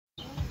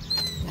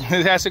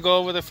It has to go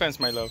over the fence,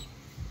 my love.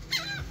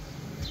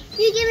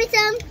 You give me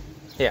some?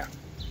 Yeah.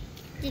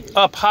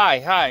 Up high,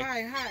 high.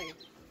 Hi.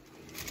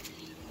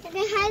 And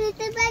then hi,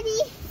 little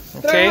buddy.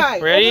 Okay, Hi.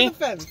 ready?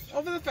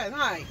 Over the fence,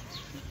 hi.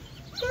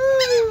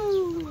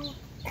 Woo.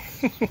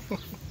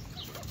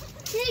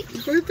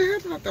 Put the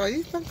head out, though.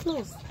 He's so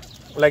close.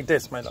 Like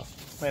this, my love.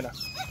 Wait up.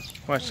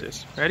 Watch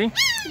this. Ready?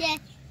 Yeah.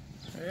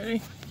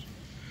 Ready?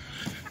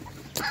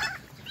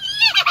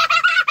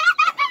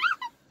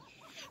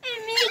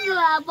 Me,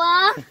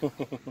 Grandpa.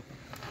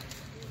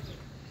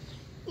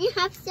 You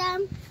have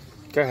some?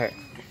 Go ahead.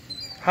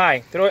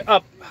 High. Throw it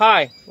up.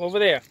 High. Over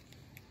there.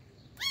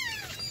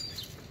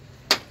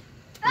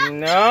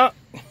 No.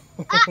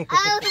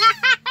 Uh-oh.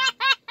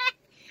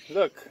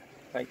 Look.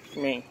 Like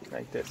me.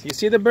 Like this. You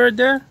see the bird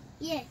there?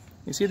 Yeah.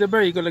 You see the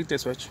bird? You go like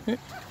this. Watch.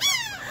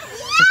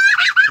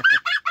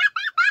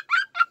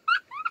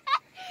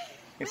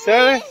 You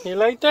saw it? You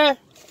like that?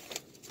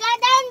 Go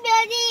down,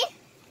 Birdie.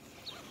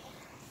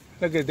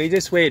 Look at, they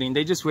just waiting.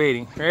 They just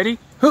waiting. Ready?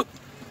 Hoop.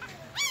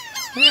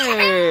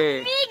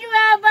 Hey. Me,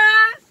 Grandpa.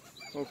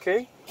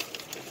 Okay.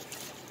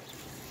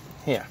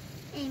 Here.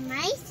 Hey,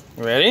 mice?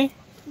 Ready?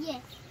 Yeah.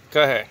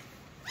 Go ahead.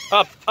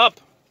 Up, up.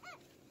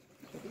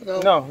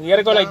 No, you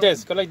gotta go like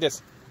this. Go like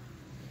this.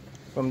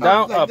 From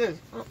down, like up. This.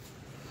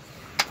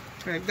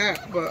 Like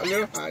that, but a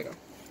little higher.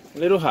 A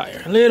little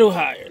higher. A little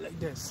higher. Like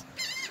this.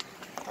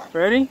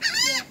 Ready?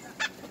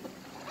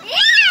 Yeah,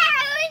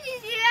 which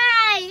is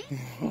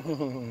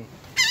right.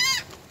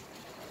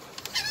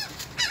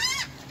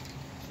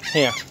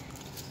 Here.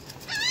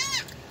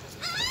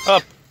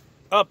 Up,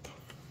 up.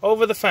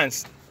 Over the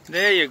fence.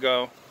 There you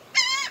go.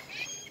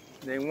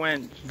 They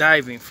went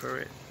diving for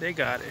it. They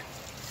got it.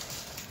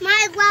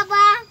 My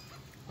Grandpa.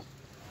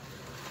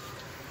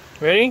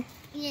 Ready?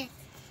 Yeah.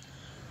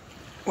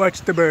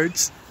 Watch the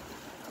birds.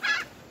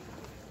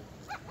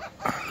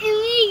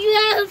 Me,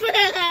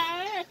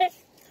 Grandpa.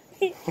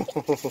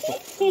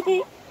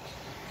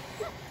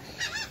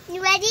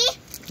 You ready?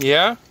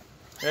 Yeah?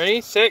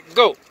 Ready, set,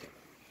 go.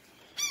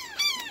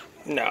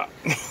 No.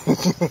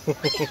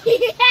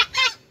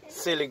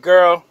 Silly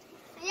girl.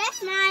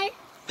 Yes, Mom.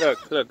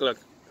 Look, look, look.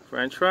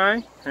 French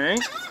fry,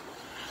 right?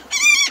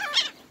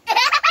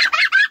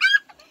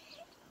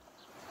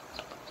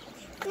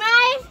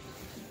 Mom.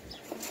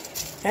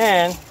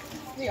 And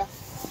Yeah.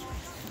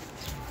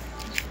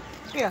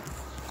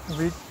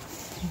 we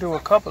do a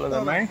couple of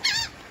them, right?